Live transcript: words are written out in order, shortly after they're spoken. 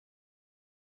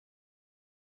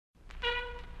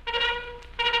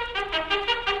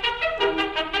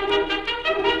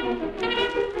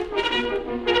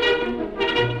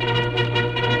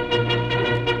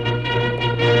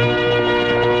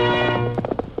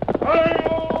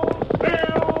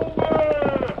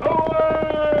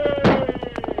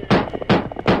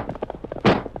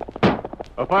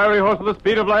fiery horse with the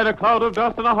speed of light, a cloud of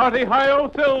dust, and a hearty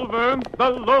hi-yo Silver, the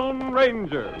Lone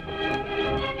Ranger.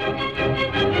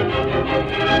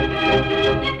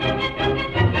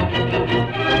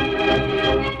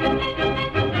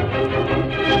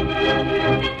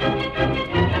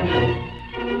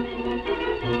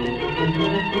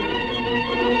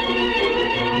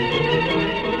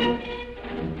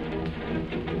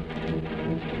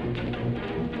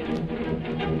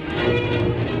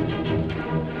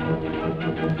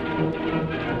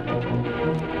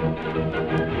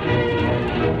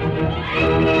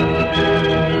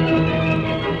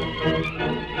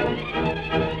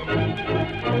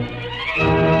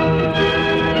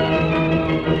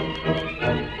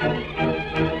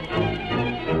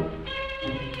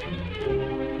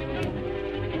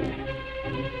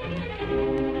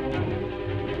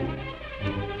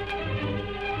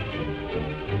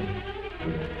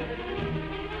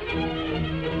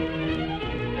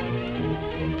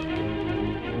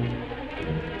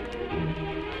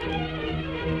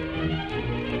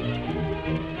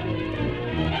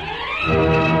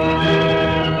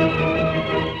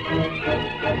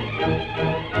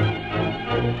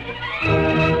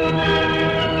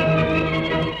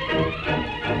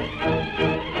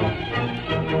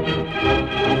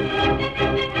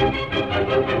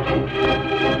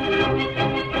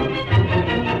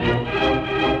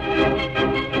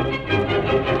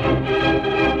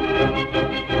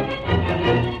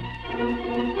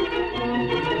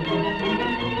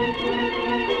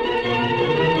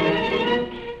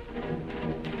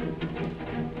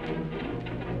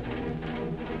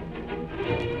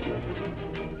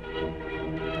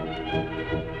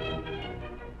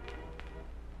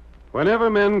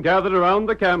 Whenever men gathered around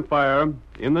the campfire,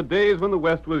 in the days when the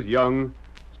West was young,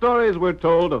 stories were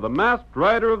told of the masked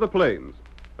rider of the plains.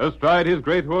 Astride his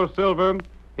great horse Silver,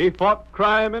 he fought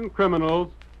crime and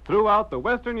criminals throughout the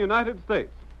western United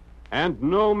States. And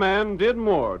no man did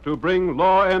more to bring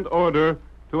law and order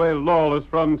to a lawless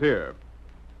frontier.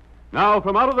 Now,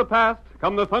 from out of the past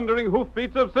come the thundering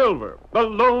hoofbeats of Silver. The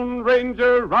Lone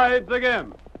Ranger rides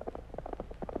again.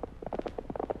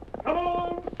 Come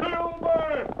on,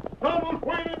 Silver! Someone's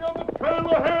waiting on the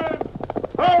trail ahead!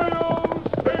 Hi-yo,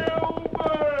 Silver!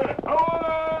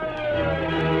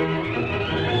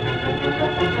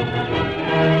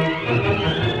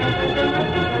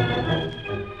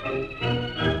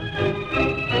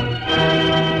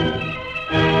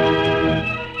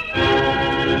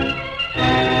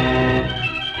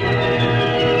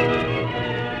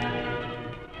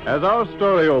 As our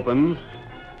story opens,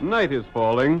 night is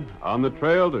falling on the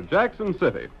trail to Jackson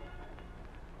City.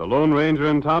 The Lone Ranger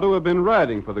and Tonto have been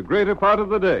riding for the greater part of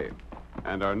the day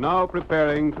and are now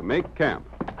preparing to make camp.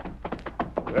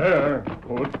 There,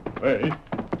 good place.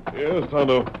 Yes,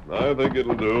 Tonto, I think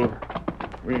it'll do.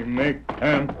 We make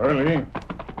camp early.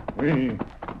 We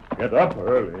get up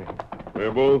early.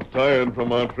 We're both tired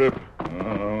from our trip.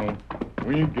 Oh,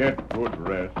 we get good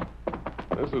rest.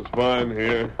 This is fine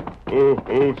here. Oh,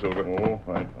 Silver. Oh,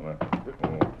 fine, fella.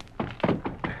 Oh.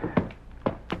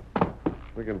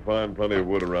 We can find plenty of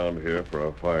wood around here for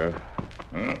our fire.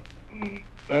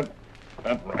 That's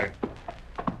right.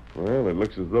 Well, it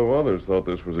looks as though others thought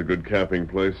this was a good camping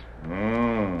place.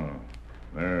 Oh,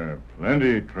 there's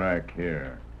plenty track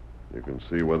here. You can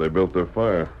see where they built their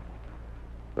fire.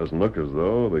 Doesn't look as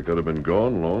though they could have been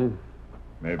gone long.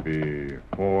 Maybe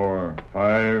 4,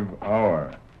 5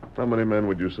 hours. How many men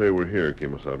would you say were here,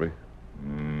 Kemosabe?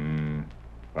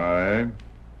 5,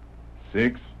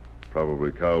 6.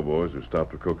 Probably cowboys who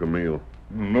stopped to cook a meal.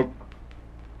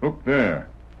 Look there.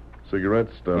 Cigarette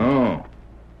stuff. Oh,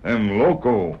 and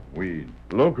loco weed.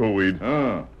 Loco weed?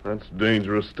 Oh. That's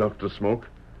dangerous stuff to smoke.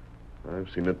 I've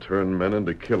seen it turn men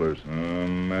into killers.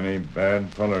 Many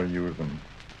bad fellas use them.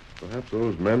 Perhaps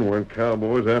those men weren't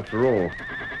cowboys after all.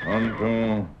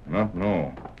 Unto not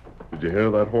know. Did you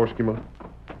hear that horse, Kemo?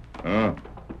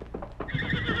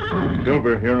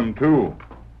 Silver hear him, too.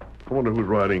 I wonder who's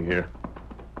riding here.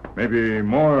 Maybe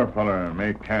more fella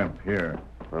make camp here.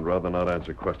 I'd rather not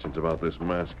answer questions about this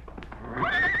mask.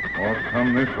 Or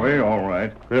come this way, all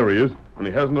right. There he is, and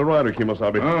he hasn't a rider,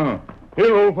 Kemosabe.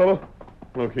 Here, old fellow.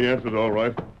 Look, he answered all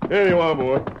right. Here you are,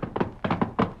 boy.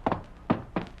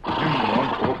 He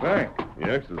won't go back. He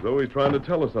acts as though he's trying to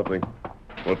tell us something.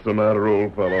 What's the matter,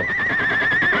 old fellow?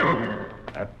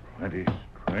 That's plenty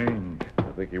strange.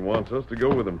 I think he wants us to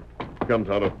go with him. Come,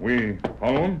 Tonto. We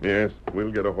follow him? Yes,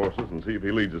 we'll get our horses and see if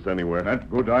he leads us anywhere. That's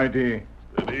good idea.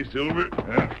 Steady, Silver.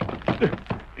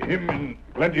 Him in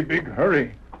plenty big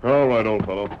hurry. All right, old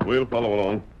fellow. We'll follow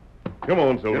along. Come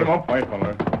on, Silver. Get him up, white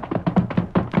fella.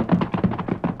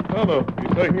 Tonto,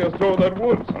 he's taking us toward that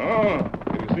woods. Oh.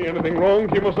 Can you See anything wrong,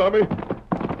 Kimosabe?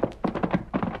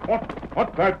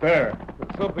 What's that there?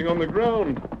 There's something on the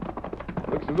ground.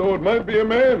 Looks as though it might be a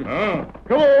man.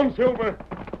 Come on, Silver.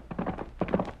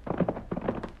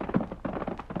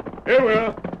 Here we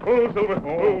are. Oh, Silver.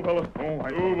 Oh, fella.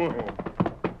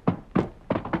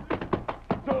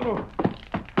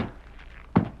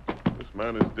 This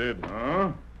man is dead.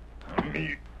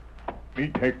 Me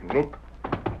take look.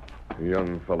 A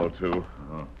young fellow, too.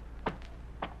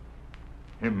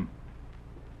 Him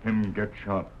get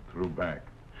shot through back.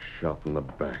 Shot in the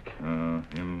back.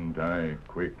 Him die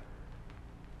quick.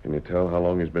 Can you tell how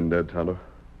long he's been dead, Tonto?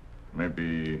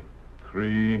 Maybe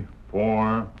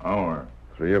 3-4 hours.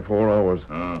 3 or 4 hours.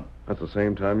 That's the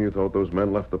same time you thought those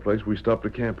men left the place we stopped to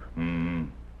camp.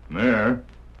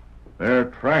 Their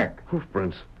track. Hoof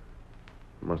prints.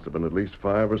 Must have been at least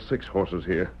 5 or 6 horses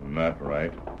here. That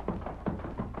right.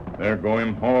 They're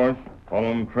going horse,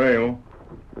 follow trail.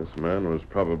 This man was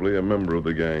probably a member of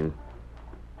the gang.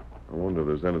 I wonder if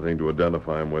there's anything to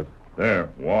identify him with. There,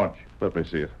 watch. Let me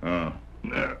see it.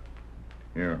 There.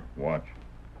 Here, watch.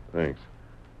 Thanks.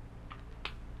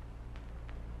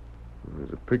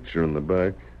 There's a picture in the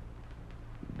back.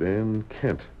 Dan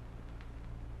Kent.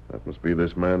 That must be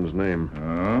this man's name.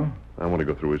 I want to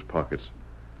go through his pockets.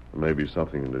 There may be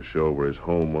something to show where his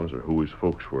home was or who his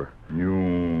folks were.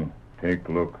 You take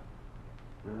look.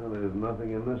 Well, there's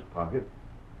nothing in this pocket.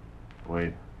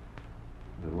 Wait.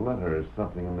 The letter is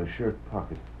something in the shirt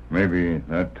pocket. Maybe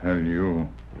that tell you.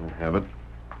 I have it.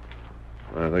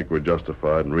 I think we're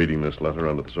justified in reading this letter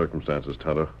under the circumstances,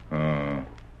 Tonto.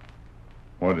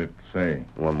 What'd it say?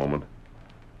 One moment.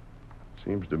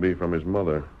 Seems to be from his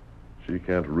mother. She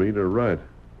can't read or write.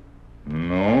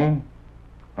 No?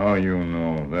 How you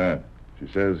know that? She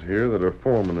says here that her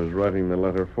foreman is writing the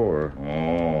letter for her.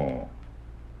 Oh.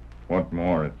 What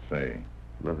more it say?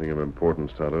 Nothing of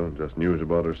importance, Tonto. Just news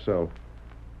about herself.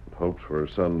 And hopes for her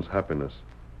son's happiness.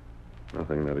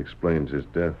 Nothing that explains his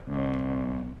death.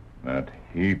 That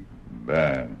heap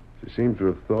bad. She seems to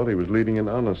have thought he was leading an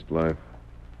honest life.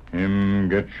 Him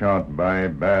get shot by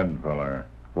bad feller.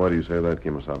 Why do you say that,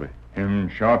 Kimosabe? Him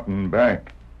shot in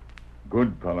back.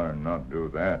 Good feller not do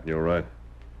that. You're right.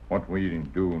 What we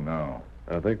do now?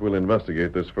 I think we'll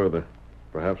investigate this further.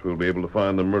 Perhaps we'll be able to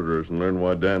find the murderers and learn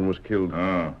why Dan was killed.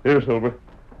 Here, Silver.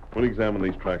 We'll examine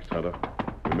these tracks, Tonto.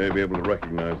 We may be able to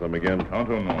recognize them again.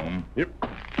 Tonto know 'em. Yep.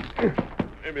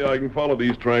 Maybe I can follow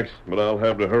these tracks, but I'll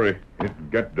have to hurry.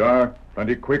 It get dark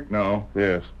plenty quick now.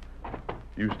 Yes.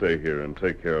 You stay here and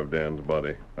take care of Dan's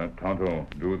body. Tonto,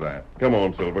 do that. Come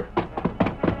on, Silver.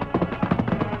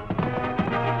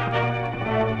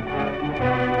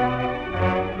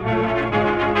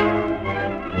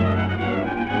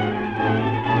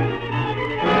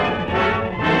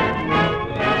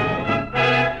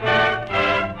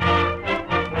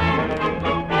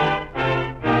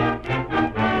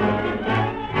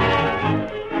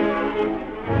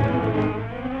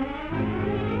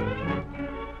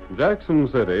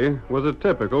 Jackson City was a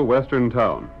typical western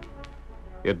town.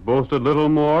 It boasted little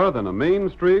more than a main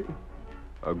street,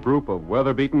 a group of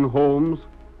weather-beaten homes,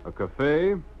 a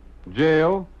cafe,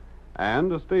 jail,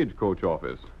 and a stagecoach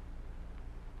office.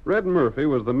 Red Murphy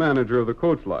was the manager of the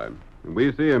coach line, and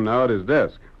we see him now at his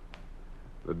desk.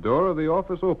 The door of the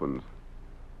office opens,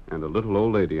 and a little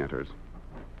old lady enters.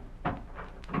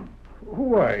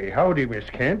 Why, howdy, Miss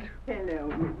Kent. Hello,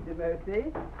 Mr. Murphy.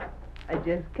 I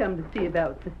just come to see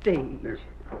about the stage.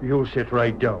 You sit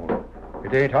right down.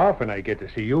 It ain't often I get to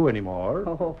see you anymore.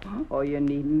 Oh, you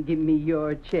needn't give me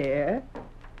your chair.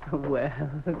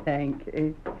 Well, thank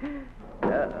you.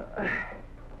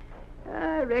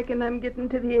 I reckon I'm getting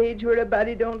to the age where a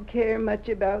body don't care much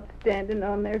about standing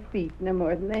on their feet no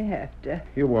more than they have to.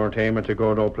 You weren't aiming to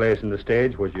go no place in the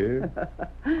stage, was you?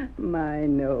 My,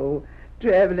 no.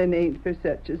 Traveling ain't for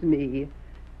such as me.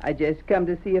 I just come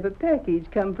to see if a package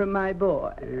come from my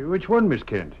boy. Which one, Miss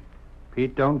Kent?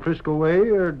 Pete down Frisco way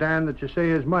or Dan that you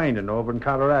say is mining over in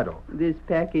Colorado? This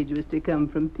package was to come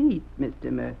from Pete,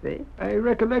 Mr. Murphy. I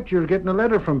recollect you were getting a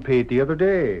letter from Pete the other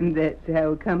day. That's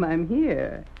how come I'm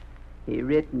here. He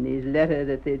written his letter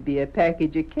that there'd be a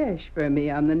package of cash for me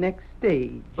on the next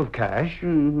stage. Of cash?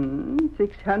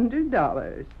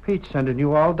 $600. Pete's sending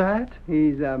you all that?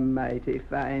 He's a mighty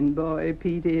fine boy,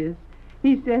 Pete is.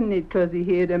 He's sending it 'cause he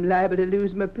heard I'm liable to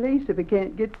lose my place if I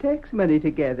can't get tax money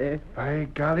together. By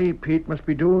golly, Pete must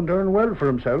be doing darn well for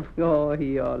himself. Oh,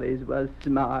 he always was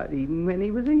smart, even when he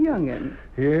was a young'un.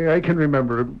 Yeah, I can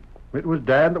remember him. It was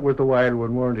Dan that was the wild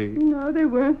one, weren't he? No, there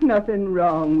weren't nothing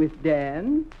wrong with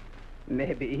Dan.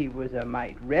 Maybe he was a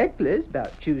mite reckless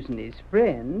about choosing his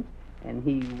friends, And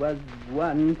he was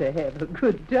one to have a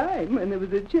good time when there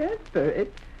was a chance for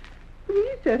it.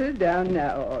 We settled down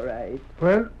now, all right.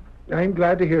 Well, I'm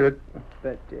glad to hear it.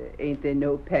 But ain't there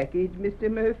no package, Mr.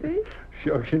 Murphy?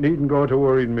 Sure, you needn't go to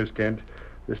worrying, Miss Kent.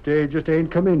 The stage just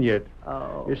ain't come in yet.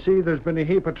 Oh. You see, there's been a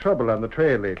heap of trouble on the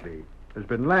trail lately. There's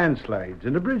been landslides,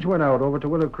 and the bridge went out over to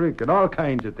Willow Creek, and all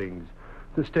kinds of things.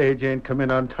 The stage ain't come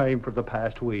in on time for the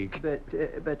past week. But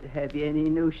have you any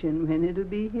notion when it'll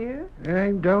be here?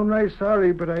 I'm downright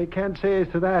sorry, but I can't say as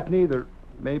to that neither.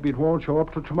 Maybe it won't show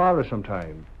up till tomorrow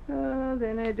sometime. Oh,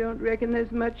 then I don't reckon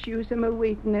there's much use in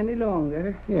waiting any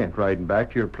longer. You ain't riding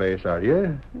back to your place, are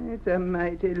you? It's a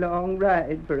mighty long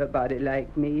ride for a body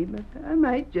like me, but I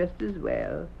might just as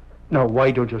well. Now,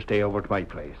 why don't you stay over at my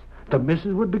place? The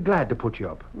missus would be glad to put you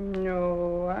up.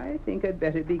 No, I think I'd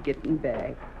better be getting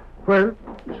back. Well,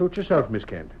 suit yourself, Miss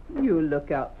Kent. You'll look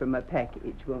out for my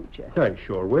package, won't you? I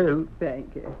sure will.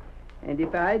 Thank you. And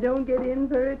if I don't get in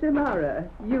for it tomorrow,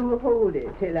 you hold it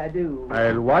till I do.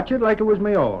 I'll watch it like it was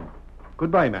my own.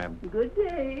 Goodbye, ma'am. Good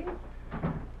day.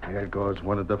 There goes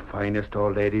one of the finest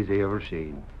old ladies I ever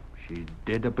seen. She's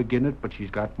dead up agin it, but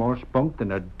she's got more spunk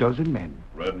than a dozen men.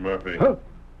 Red Murphy. Huh?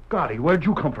 Golly, where'd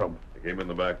you come from? I came in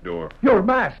the back door. You're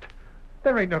masked.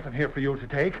 There ain't nothing here for you to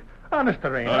take. Honest,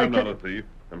 there ain't. I'm not a thief.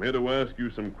 I'm here to ask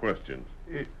you some questions.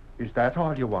 Is that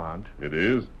all you want? It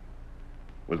is?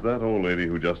 Was that old lady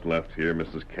who just left here,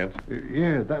 Mrs. Kent?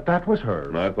 Yeah, that was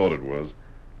her. I thought it was.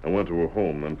 I went to her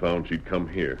home and found she'd come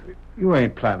here. You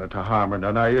ain't planning to harm her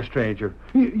none, are you, stranger?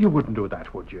 You wouldn't do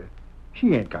that, would you?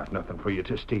 She ain't got nothing for you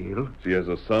to steal. She has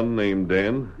a son named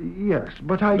Dan? Yes,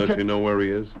 but Does she know where he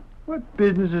is? What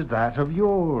business is that of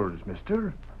yours,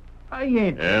 mister? I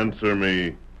ain't... Answer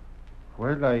me.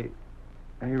 Well, I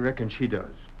reckon she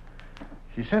does.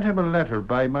 She sent him a letter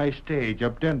by my stage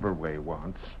up Denver way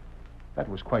once. That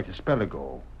was quite a spell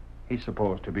ago. He's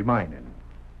supposed to be mining.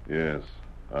 Yes,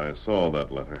 I saw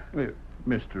that letter.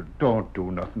 Mister, don't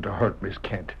do nothing to hurt Miss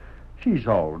Kent. She's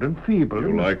old and feeble.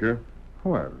 You like her?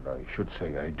 Well, I should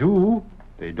say I do.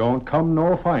 They don't come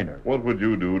no finer. What would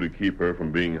you do to keep her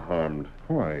from being harmed?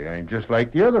 Why, I'm just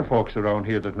like the other folks around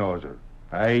here that knows her.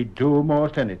 I'd do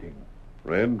most anything.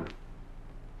 Red,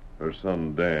 her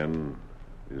son Dan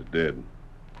is dead.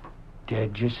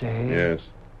 Dead, you say? Yes,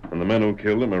 and the men who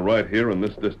killed him are right here in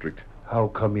this district. How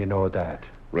come you know that?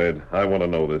 Red, I want to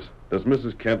know this. Does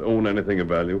Mrs. Kent own anything of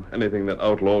value? Anything that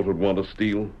outlaws would want to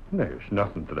steal? There's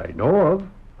nothing that I know of.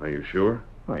 Are you sure?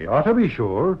 I ought to be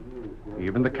sure.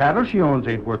 Even the cattle she owns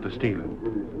ain't worth the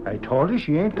stealing. I told her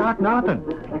she ain't got nothing.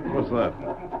 What's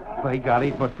that? By golly,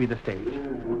 it must be the stage.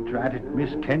 Drat it,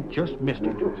 Miss Kent just missed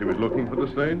it. She was looking for the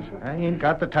stage? I ain't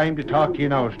got the time to talk to you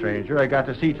now, stranger. I got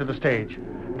to see to the stage.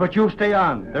 But you stay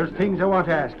on. There's things I want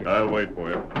to ask you. I'll wait for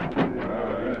you.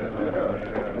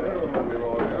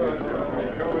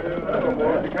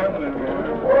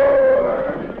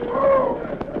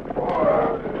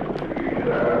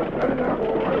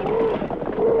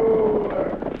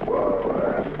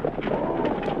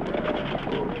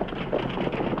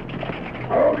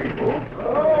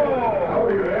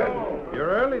 You're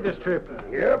early this trip.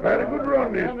 Yep, had a good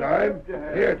run this time.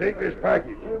 Here, take this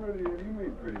package.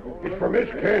 It's for Miss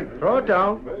Kent. Throw it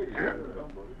down.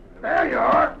 There you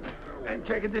are. I'm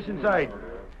taking this inside.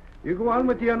 You go on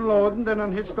with the unloading, then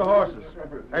unhitch the horses.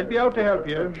 I'll be out to help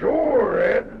you. Sure,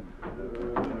 Ed.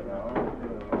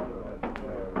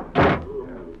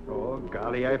 Oh,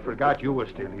 golly, I forgot you were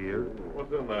still here.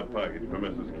 What's in that package for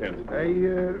Mrs. Kent?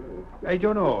 I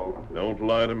don't know. Don't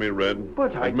lie to me, Red.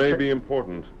 But it may be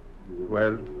important.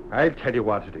 Well, I'll tell you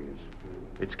what it is.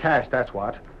 It's cash, that's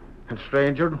what. And,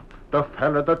 stranger, the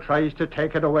fella that tries to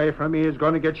take it away from me is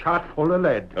going to get shot full of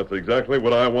lead. That's exactly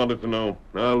what I wanted to know.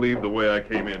 I'll leave the way I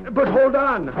came in. But hold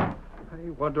on. I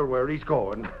wonder where he's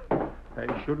going. I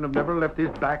shouldn't have never left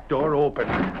this back door open.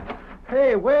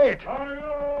 Hey, wait!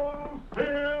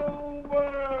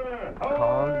 Silver!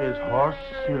 Called his horse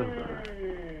Silver.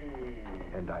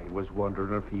 And I was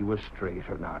wondering if he was straight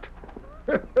or not.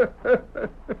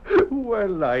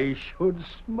 Well, I should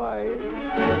smile.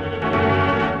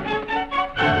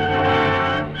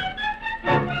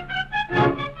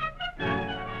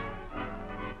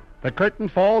 The curtain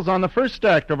falls on the first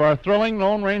act of our thrilling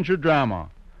Lone Ranger drama.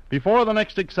 Before the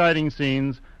next exciting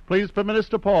scenes, please permit us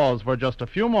to pause for just a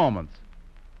few moments.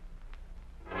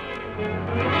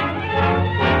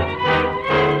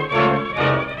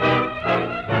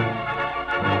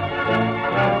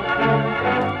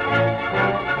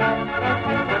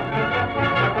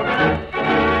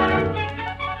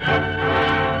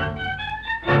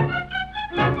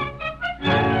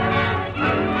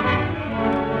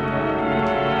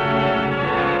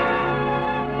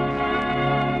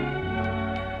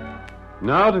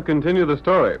 Now to continue the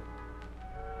story.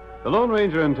 The Lone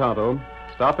Ranger and Tonto,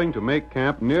 stopping to make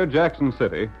camp near Jackson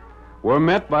City, were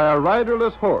met by a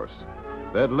riderless horse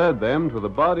that led them to the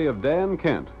body of Dan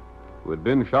Kent, who had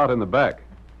been shot in the back.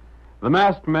 The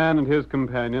masked man and his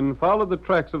companion followed the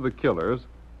tracks of the killers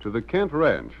to the Kent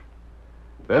ranch.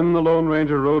 Then the Lone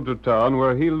Ranger rode to town,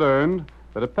 where he learned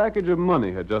that a package of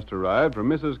money had just arrived from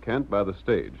Mrs. Kent by the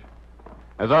stage.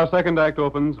 As our second act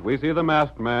opens, we see the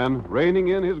masked man reining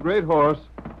in his great horse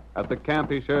at the camp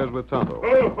he shares with Tonto.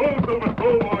 Oh, Silver.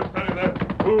 Oh, boy, steady there.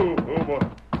 Oh, boy.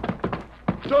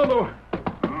 Tonto!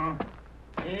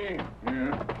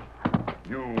 Yeah.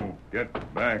 You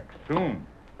get back soon.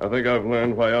 I think I've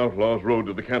learned why outlaws rode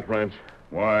to the Kent ranch.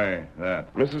 Why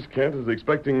that? Mrs. Kent is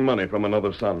expecting money from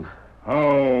another son.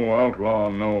 How outlaw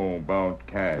know about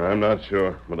cash? I'm not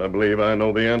sure, but I believe I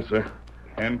know the answer.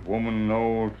 Kent woman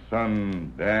know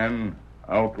son Dan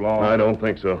outlaw? I don't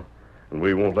think so. And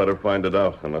we won't let her find it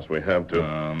out unless we have to.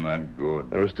 Not good.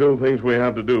 There are still things we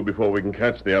have to do before we can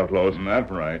catch the outlaws. That's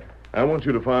right. I want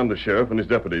you to find the sheriff and his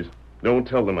deputies. Don't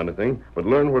tell them anything, but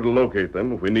learn where to locate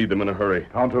them if we need them in a hurry.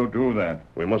 Tonto do that.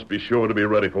 We must be sure to be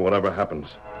ready for whatever happens.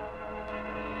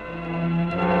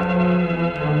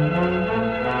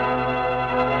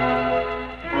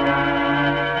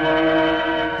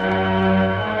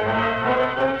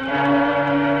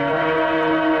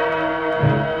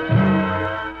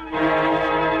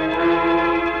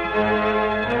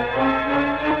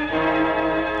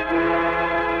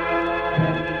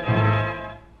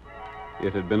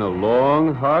 It had been a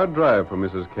long, hard drive for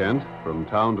Mrs. Kent from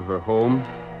town to her home,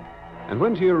 and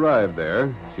when she arrived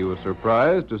there, she was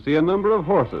surprised to see a number of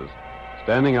horses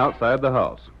standing outside the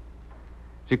house.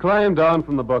 She climbed down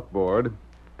from the buckboard,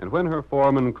 and when her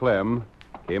foreman, Clem,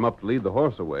 came up to lead the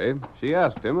horse away, she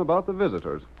asked him about the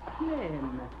visitors.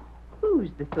 Clem, who's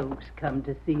the folks come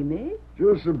to see me?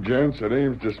 Just some gents that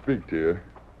aims to speak to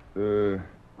you.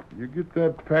 You get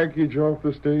that package off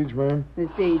the stage, ma'am? The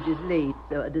stage is late,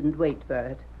 so I didn't wait for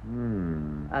it.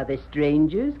 Are they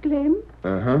strangers, Clem?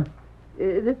 Uh-huh.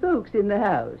 The folks in the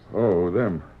house. Oh,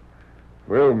 them.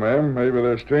 Well, ma'am, maybe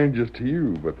they're strangers to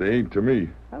you, but they ain't to me.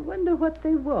 I wonder what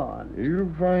they want.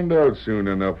 You'll find out soon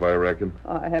enough, I reckon.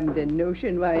 I haven't a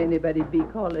notion why anybody'd be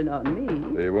calling on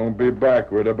me. They won't be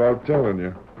backward about telling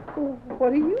you. Oh,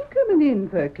 what are you coming in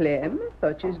for, Clem?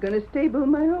 Thought you was going to stable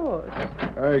my horse.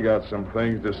 I got some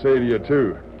things to say to you,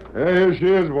 too. Here she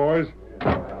is, boys.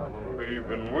 We've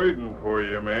been waiting for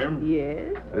you, ma'am.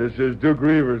 Yes? This is Duke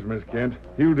Reavers, Miss Kent.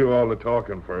 He'll do all the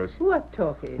talking for us. What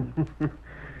talking?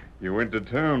 You went to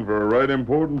town for a right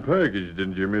important package,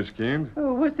 didn't you, Miss Kent?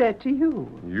 Oh, what's that to you?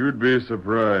 You'd be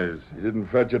surprised. You didn't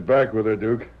fetch it back with her,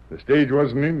 Duke. The stage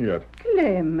wasn't in yet.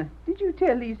 Clem, did you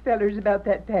tell these fellers about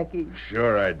that package?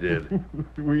 Sure I did.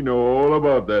 We know all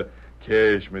about that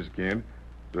cash, Miss Kent.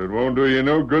 So it won't do you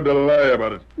no good to lie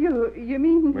about it. You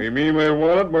mean... We mean we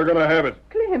want it, we're going to have it.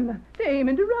 Clem, they're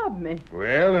aiming to rob me.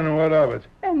 Well, and what of it?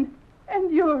 And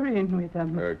you're in with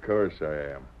them. Of course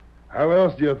I am. How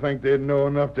else do you think they'd know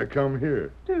enough to come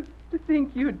here? To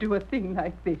think you'd do a thing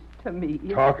like this to me.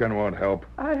 Talking won't help.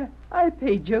 I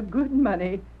paid you good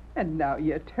money, and now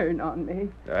you turn on me.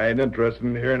 I ain't interested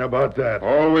in hearing about that.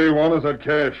 All we want is that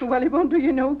cash. Well, it won't do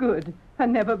you no good. I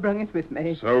never brung it with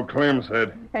me. So Clem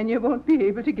said. And you won't be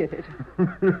able to get it.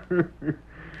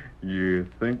 You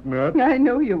think not? I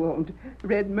know you won't.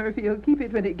 Red Murphy'll keep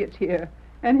it when it gets here.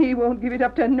 And he won't give it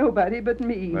up to nobody but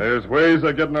me. There's ways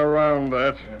of getting around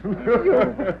that.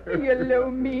 You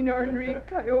low, mean, ornery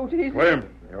coyotes. Clem,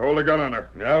 you hold a gun on her.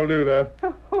 I'll do that.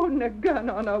 Holding a gun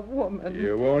on a woman.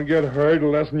 You won't get hurt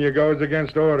unless you goes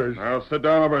against orders. Now sit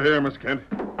down over here, Miss Kent.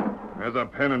 There's a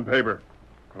pen and paper.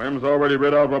 Clem's already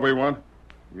read out what we want.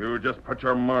 You just put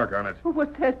your mark on it.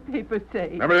 What's that paper say?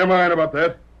 Never you mind about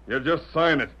that. You just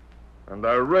sign it. And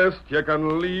the rest you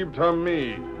can leave to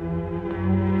me.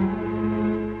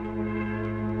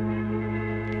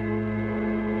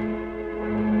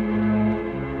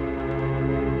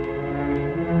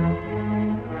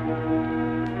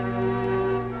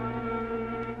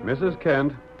 Mrs.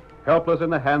 Kent, helpless in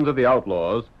the hands of the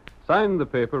outlaws, signed the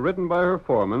paper written by her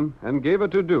foreman and gave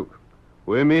it to Duke,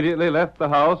 who immediately left the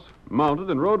house, mounted,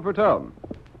 and rode for town.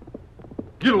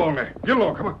 Get along there. Get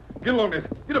along. Come on. Get along there.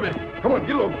 Get up here. Come on.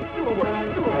 Get along. Get along.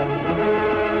 Get along.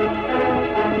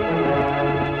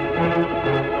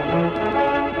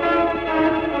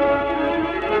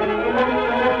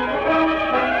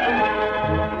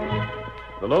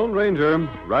 The Lone Ranger,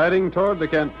 riding toward the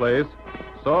Kent place,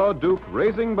 saw Duke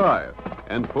racing by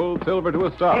and pulled Silver to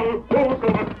a stop. Oh,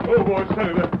 Silver. Oh, boy,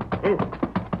 steady there. Oh.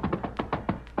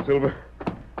 Silver,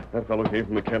 that fellow came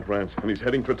from the Kent ranch, and he's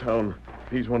heading for town.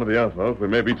 He's one of the outlaws. We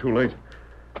may be too late.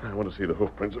 I want to see the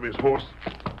hoof prints of his horse.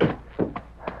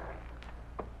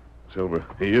 Silver,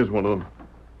 he is one of them.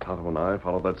 Tonto and I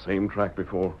followed that same track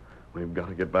before. We've got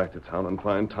to get back to town and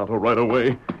find Tonto right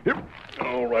away. Yep.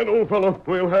 All right, old fellow.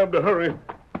 We'll have to hurry.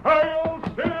 Hi-yo,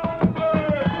 Silver!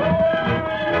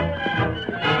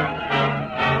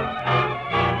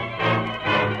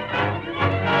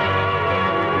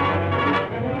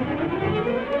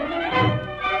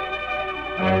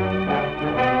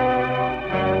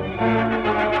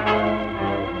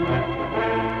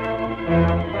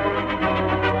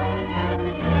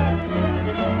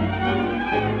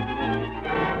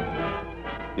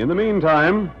 In the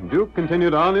meantime, Duke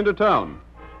continued on into town.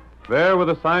 There, with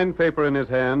a signed paper in his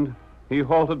hand, he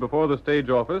halted before the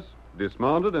stage office,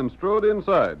 dismounted, and strode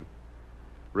inside.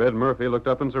 Red Murphy looked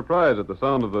up in surprise at the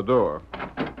sound of the door.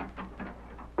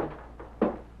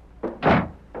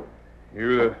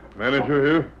 You the manager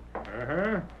here?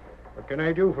 Uh-huh. What can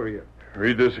I do for you?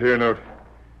 Read this here note.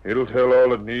 It'll tell all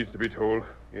that needs to be told.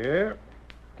 Yeah?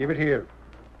 Give it here.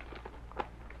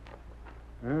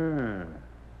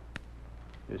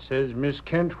 It says Miss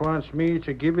Kent wants me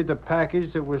to give you the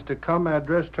package that was to come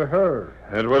addressed to her.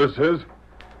 That's what it says?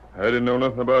 I didn't know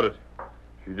nothing about it.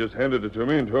 She just handed it to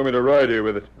me and told me to ride here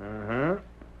with it. Uh-huh.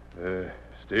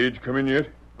 Stage come in yet?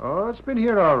 Oh, it's been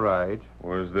here all right.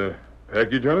 Was the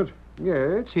package on it?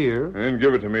 Yeah, it's here. Then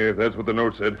give it to me if that's what the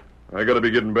note said. I gotta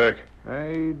be getting back.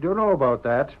 I don't know about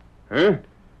that. Huh?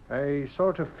 I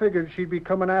sort of figured she'd be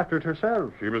coming after it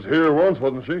herself. She was here once,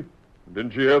 wasn't she?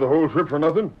 Didn't she have the whole trip for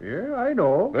nothing? Yeah, I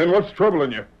know. Then what's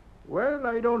troubling you? Well,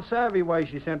 I don't savvy why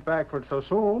she sent back for it so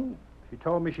soon. She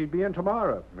told me she'd be in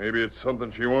tomorrow. Maybe it's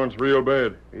something she wants real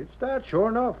bad. It's that, sure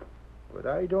enough. But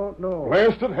I don't know.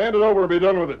 Blast it, hand it over and be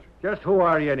done with it. Just who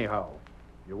are you, anyhow?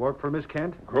 You work for Miss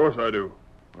Kent? Of course I do.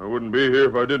 I wouldn't be here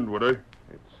if I didn't, would I?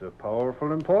 It's a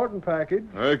powerful important package.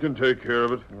 I can take care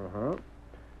of it. Uh-huh.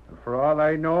 And for all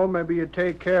I know, maybe you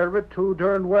take care of it too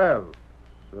darn well.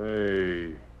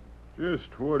 Say,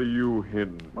 just what are you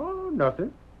hinting? Oh,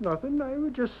 nothing. Nothing. I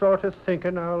was just sort of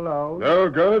thinking out loud.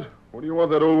 Doggone it. What do you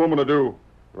want that old woman to do?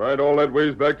 Ride all that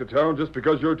ways back to town just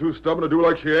because you're too stubborn to do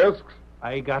like she asks?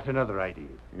 I got another idea.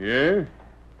 Yeah?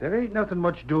 There ain't nothing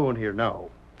much doing here now.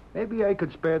 Maybe I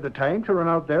could spare the time to run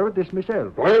out there with this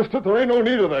myself. Blast it, there ain't no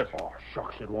need of that. Oh,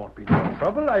 shucks, it won't be no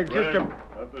trouble. I'll just...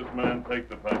 Let this man take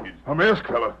the package. A mask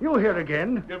fella. You here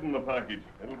again? Give him the package.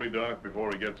 It'll be dark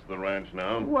before he gets to the ranch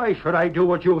now. Why should I do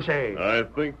what you say? I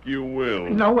think you will.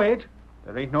 No, wait.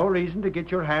 There ain't no reason to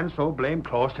get your hands so blame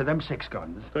close to them 6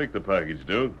 guns. Take the package,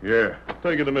 Duke. Yeah.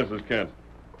 Take it to Mrs. Kent.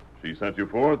 She sent you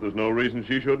for it. There's no reason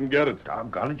she shouldn't get it.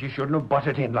 Doggone it, you shouldn't have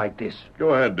butted in like this.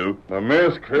 Go ahead, Duke. The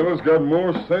mask fella's got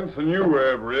more sense than you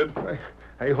have, Red.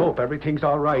 I hope everything's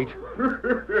all right.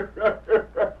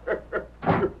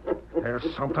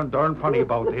 There's something darn funny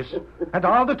about this. And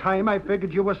all the time I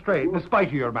figured you were straight, in spite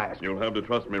of your mask. You'll have to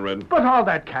trust me, Red. But all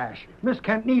that cash. Miss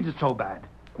Kent needs it so bad.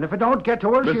 And if it don't get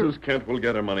to her, Mrs. Kent will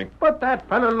get her money. But that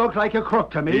fella looks like a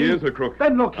crook to me. He is a crook.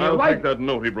 Then look here, I'll why... take that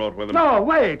note he brought with him. No,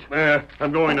 wait.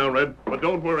 I'm going now, Red. But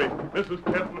don't worry. Mrs.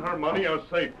 Kent and her money are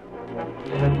safe.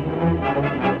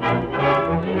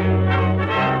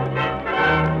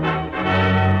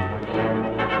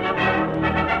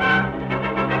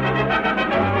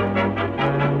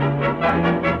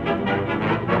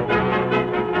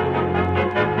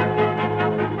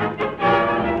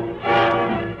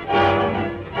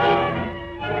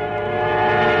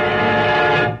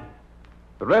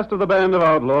 The rest of the band of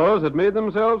outlaws had made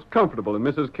themselves comfortable in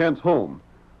Mrs. Kent's home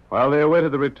while they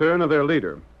awaited the return of their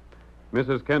leader.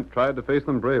 Mrs. Kent tried to face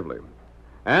them bravely.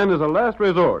 And as a last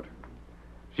resort,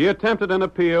 she attempted an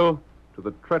appeal to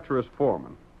the treacherous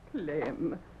foreman.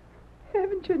 Clem,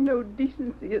 haven't you no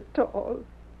decency at all?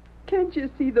 Can't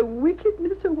you see the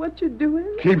wickedness of what you're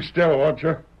doing? Keep still, won't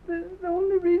you? The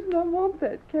only reason I want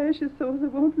that cash is so I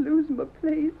won't lose my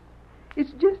place.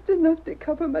 It's just enough to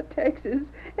cover my taxes,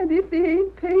 and if they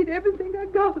ain't paid, everything I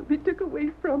got will be took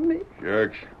away from me.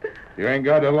 Shucks. You ain't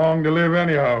got long to live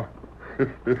anyhow.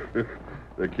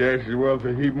 The cash is worth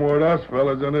a heap more to us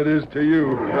fellas than it is to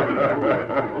you.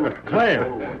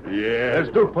 Clem. Yeah. There's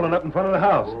Duke pulling up in front of the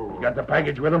house. You got the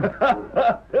package with him?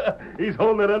 He's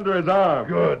holding it under his arm.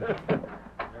 Good.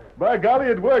 By golly,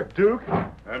 it worked, Duke.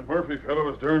 That Murphy fellow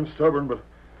was darn stubborn, but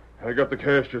I got the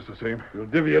cash just the same. You'll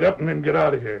divvy it up and then get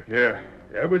out of here. Yeah.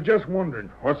 I was just wondering.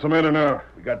 What's the matter now?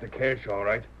 We got the cash, all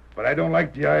right. But I don't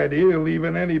like the idea of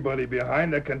leaving anybody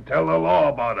behind that can tell the law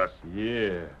about us.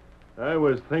 Yeah, I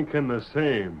was thinking the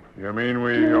same. You mean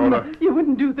we oughta... You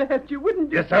wouldn't do that. You wouldn't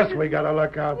do It's us we gotta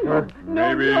look out for.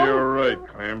 Maybe you're right,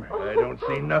 Clem. I don't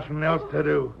see nothing else to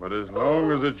do. But as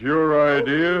long as it's your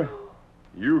idea,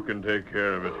 You can take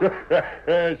care of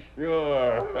it.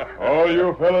 Sure. All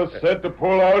you fellas set to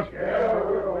pull out?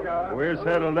 We're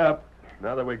settled up.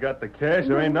 Now that we got the cash,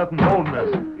 there ain't nothing holding us.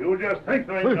 You just think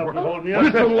there ain't nothing holding us.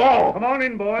 Listen, Law. Come on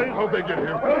in, boys. How'd they get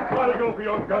here? Don't try to go for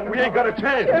your gun. We ain't got a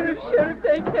chance. Sheriff,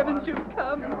 thank heavens you've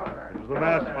come. It was the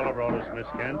masked fellow brought us, Miss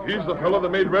Kent. He's the fellow that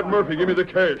made Red Murphy give me the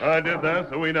cash. I did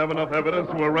that so we'd have enough evidence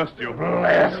to arrest you.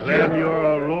 Then you're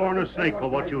a lure and a snake for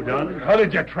what you've done. How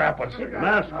did you trap us? The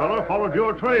masked fellow followed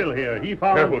your trail here. He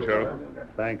followed... Careful, Sheriff.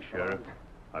 Thanks, Sheriff.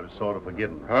 I was sort of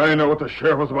forgiven. I know what the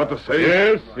sheriff was about to say.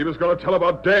 Yes? He was going to tell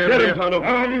about Dan. Get him, Tonto.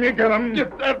 You get him.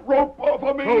 Get that rope off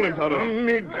of me. Hold him, Tonto.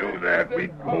 Me do that. We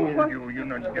hold you. You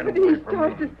know, get What did he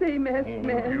start to say, masked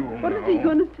man? What is he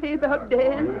going to say about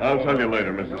Dan? I'll tell you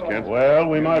later, Mrs. Kent. Well,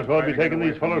 we might as well be taking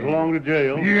these fellows along to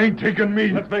jail. You ain't taking me.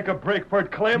 Let's make a break for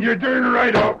it, Clem. You're darn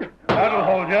right out. That'll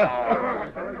hold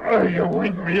you. You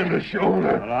winked me in the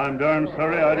shoulder. Well, I'm darn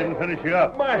sorry I didn't finish you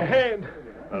up. My hand.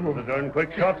 That was a darn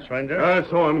quick shot, stranger. I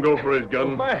saw him go for his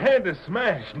gun. My hand is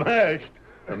smashed. Smashed.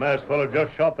 The masked fellow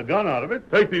just shot the gun out of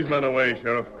it. Take these men away,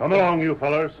 Sheriff. Come along, you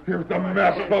fellers. If the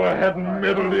masked fellow hadn't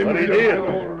meddled in... But he did.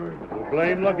 It's a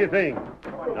blame lucky thing.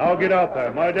 Now get out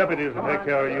there. My deputies will take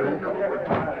care of you.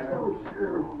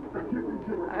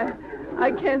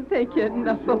 I can't thank you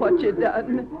enough for what you've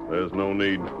done. There's no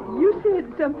need. You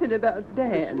said something about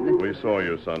Dan. We saw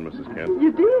your son, Mrs. Kent.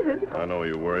 You did? I know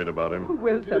you're worried about him.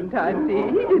 Well, sometimes he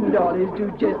didn't always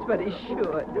do just what he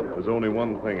should. There's only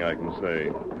one thing I can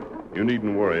say. You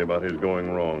needn't worry about his going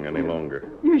wrong any longer.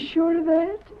 You sure of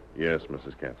that? Yes,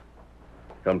 Mrs. Kent.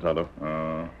 Come, Tonto.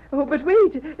 Oh, but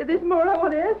wait. There's more I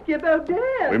want to ask you about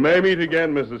Dan. We may meet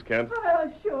again, Mrs. Kent.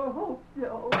 I sure hope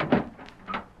so.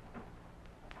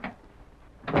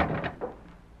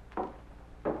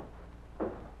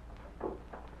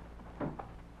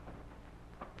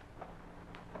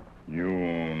 You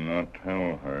not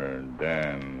tell her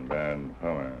Dan bad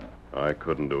fella. I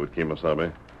couldn't do it,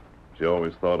 Kemosabe. She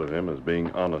always thought of him as being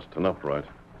honest and upright.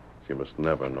 She must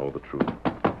never know the truth.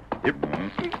 Yep.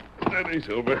 Steady,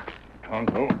 Silver.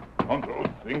 Tonto,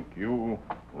 think you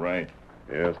right.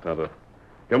 Yes, Tonto.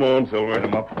 Come on, Silver. Get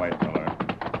him up, white fella.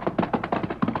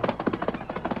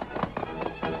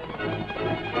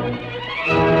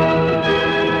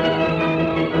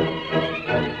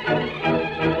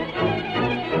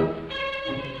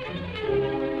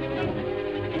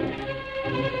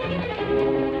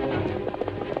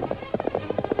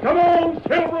 Come on,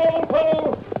 Silver, old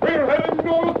fellow. We're heading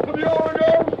north to the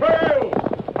Oregon Trail.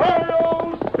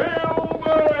 Hi-yo,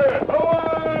 Silver!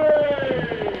 Away!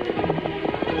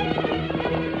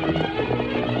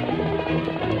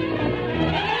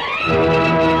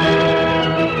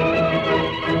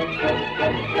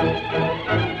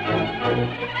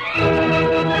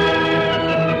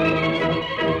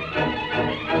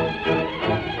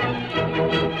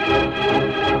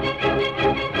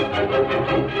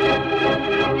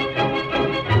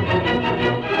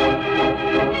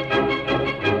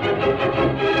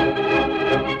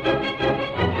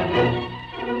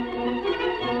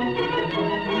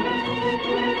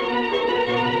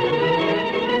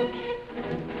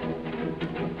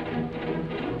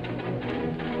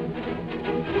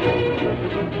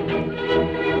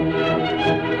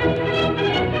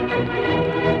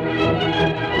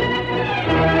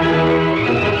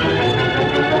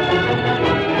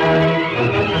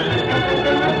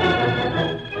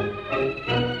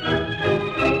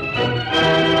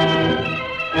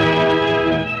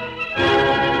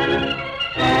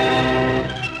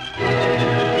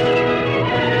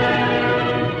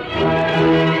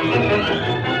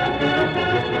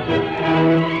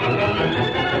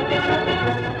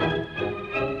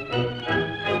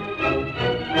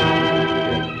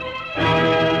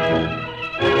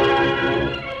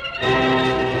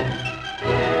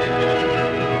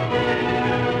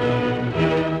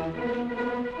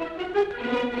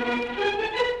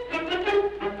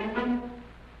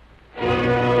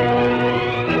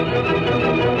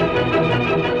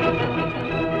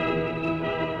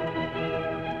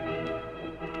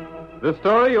 The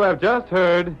story you have just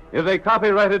heard is a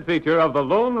copyrighted feature of the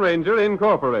Lone Ranger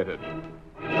Incorporated.